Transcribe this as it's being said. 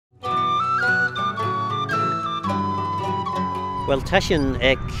Well, Tashin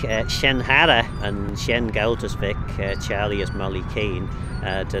ek Shenharra and Shen Gaultas vek Charlie as Molly Caine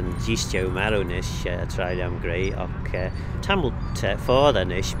den Gistio Maronish Traaue Grey och Tamult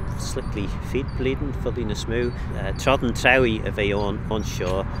Fordanish slickly feet bleeding for the Nasmu Trodden Traaue of a on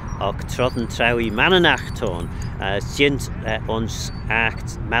shore och Trodden Traaue Manninagh ton Gint ons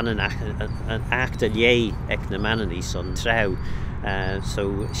Acht Manninagh an Acht a Yea ek na Manninagh son Traaue.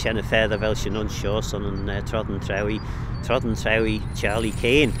 So Shenna feather vel shen on shore son and Trodden Traaue Charlie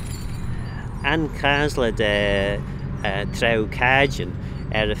Caine. An Casla de Traaue Cajun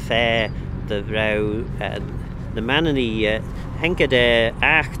a fair the row the Manninagh henke de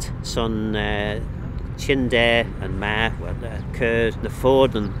Acht son Chinde and Ma Kerr the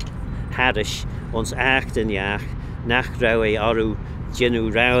Ford and Haddish ons Acht in Jach nach Traaue Oru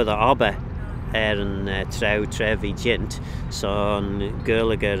Ginu Rau the Obba an Traaue Trevi Gint son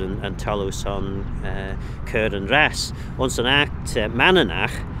Gurliger and Tolo son Kerr and Ras. Ons an Acht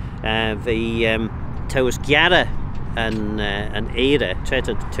Manninagh the Taus Giara and Era tried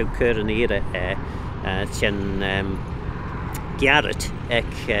to Kerr and Era chen Garrett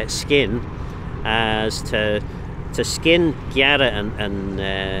ek skin as to skin Giara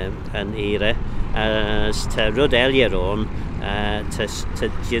and Era as to Rud Elieron to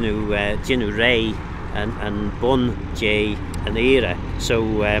Ginu Ray and Bun J and Era. So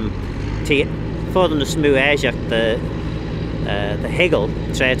for the smu Ajak the Hegel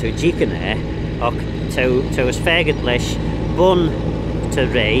try to Jikane och to as faggot lesh Bun to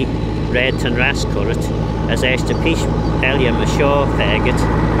Ray red and Rascurret as Ash to Pish Elia Mashaw faggot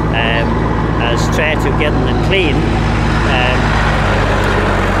as try to get them clean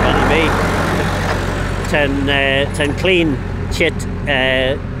ten clean chit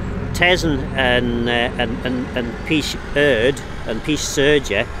Tezen and Pish Erd and Pish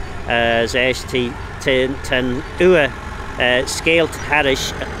Surger as Ash ten Ua scaled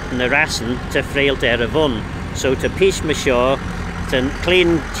Harish Narassen to frail Deravun. So to Pish Mashaw ten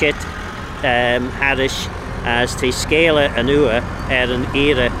clean chit Harish as to scale an Ua an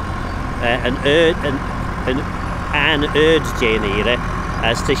Era an Erd an Erd Jane Era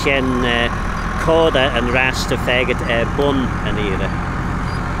as to Shen Corda and Ras to faggot Bun and Era.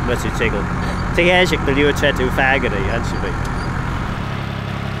 What's it tickle? To Ajak the Lua to faggot actually.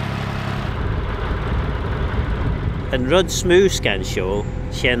 And Rud Smoo scan show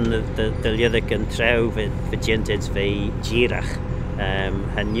Shen the Lydic and Traaue Viginteds v Girach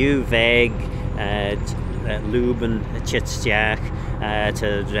a new veg Luben Chitstjach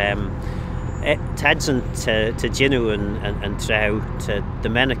to Tadson to Ginu and Traaue to the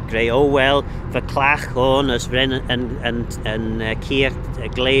Menach Grey oh well for Clach on as Ren and Kier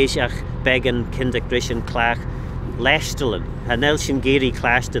Glaziach Began Kindergrishan Clach Lechtelen and Elshin Giri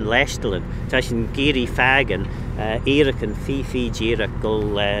clashed in Lechtelen Tashin Giri Fagan Eric and Fifi Girach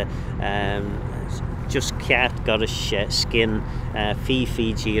Gull just cat got a skin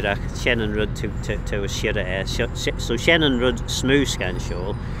Fifi Girach Shannon Rud to a shira so Shannon Rud Smoo scan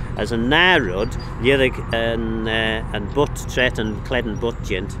show as a Narud Lydig and Butt Tret and Cledden Butt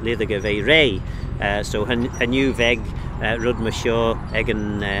Gent Lydig of a Ray so a new veg Rud Mashaw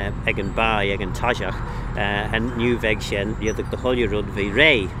Egan Bai Egan Tajach and new veg Shen Lydig the Holy Rud v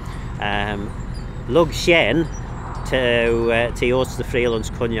Ray Lug Shen to Oats the Freelons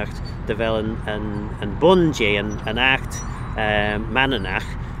Cognac the Velen and Bunje and Acht Manninagh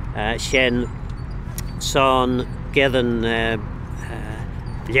Shen son Gethen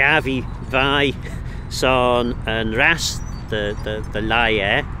Yavi Vai son and Ras the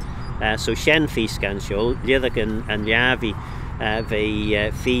Laie so Shen fi scan show Lydigan and Yavi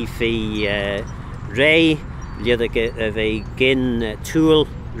the Fifi Ray Lydig the Gin Tool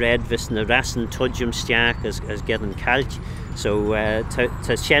Red Visna Rassen Tudjum Stjak as getting Calch so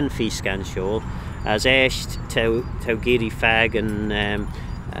to Shen fi scan show as Esht to Giri Fag and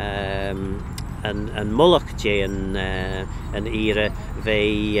Mulloch J and Era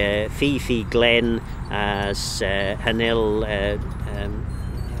the Fifi Glen as Hanil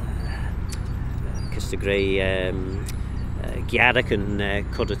Kista Grey Garrick and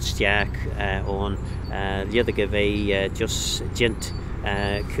Kuditstjak on the other give a just gent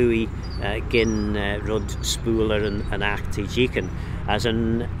Cooey Gin Rud Spooler and Achty Jiken as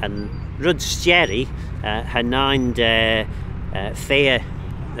an Rud Stjerry Hanind Fair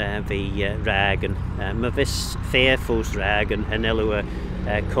the Ragan Mavis Fair Fos Ragan Hanelua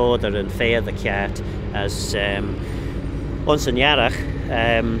Corder and Fair the Cat as once in Yarach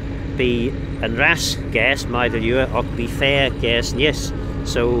be and Ras gas Maidel Ua och be Fair gas yes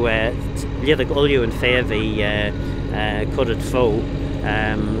so Lydig Ulju and Fair the Cudit Foe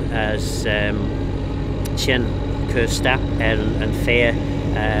as Shen per stap and fair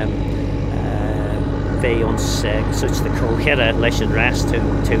fe ons such the coherra leis an ras to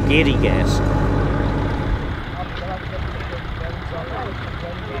geri gas.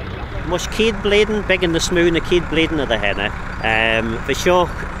 Mush kid bladen big in the smoon a kid bladen of the henna. Fe seo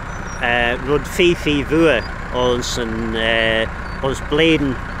rud fi vua ons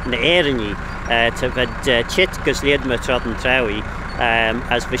bladen na erni to ved chit gus lead me trodden Traaue.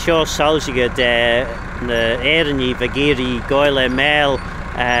 As fe seo salsiga de na erni vagiri goile mail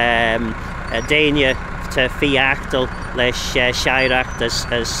Dania to fi achtel leis shairacht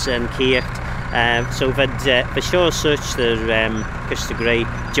as an keert. So ved sure such the just a great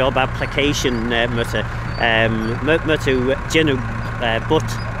job application mutu genu but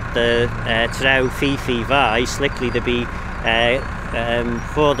the Traaue fi vai slickly to be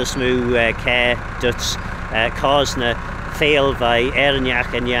for the smoo care duts causna fail by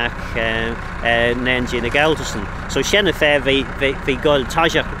Erniach and Yak Nenji na Gelderson. So Shenna fair vi gol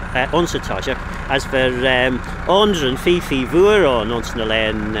tajak onsa tajak as for ondren fi vuur on ons na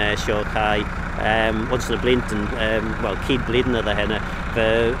len shokai ons na blinten well kid bliden of the henna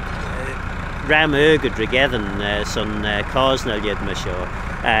for ram ergud regethen son cause na yed ma show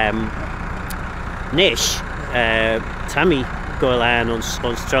nish Tammy golan ons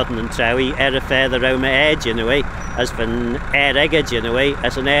trodden and Traaue fair the Roma edge in a way as van egge geneway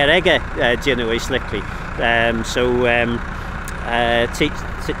as an egge geneway slickly. So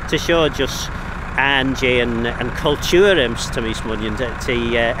to show just Anje and culture ims to me smunnion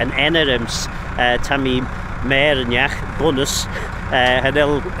an enerims tammy mer and yach bonus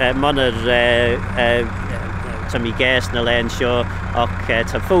hadel monner tammy gas na len show och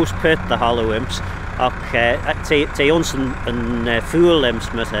to fos put the hollow imps och te ons and fool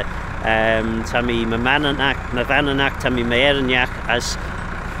imps met tammy Manninagh tammy Manninagh as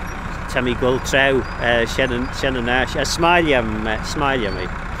tammy Gill Traaue Shenharra as smile me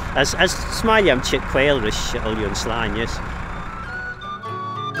as smile chit quailrish all yon slan yes.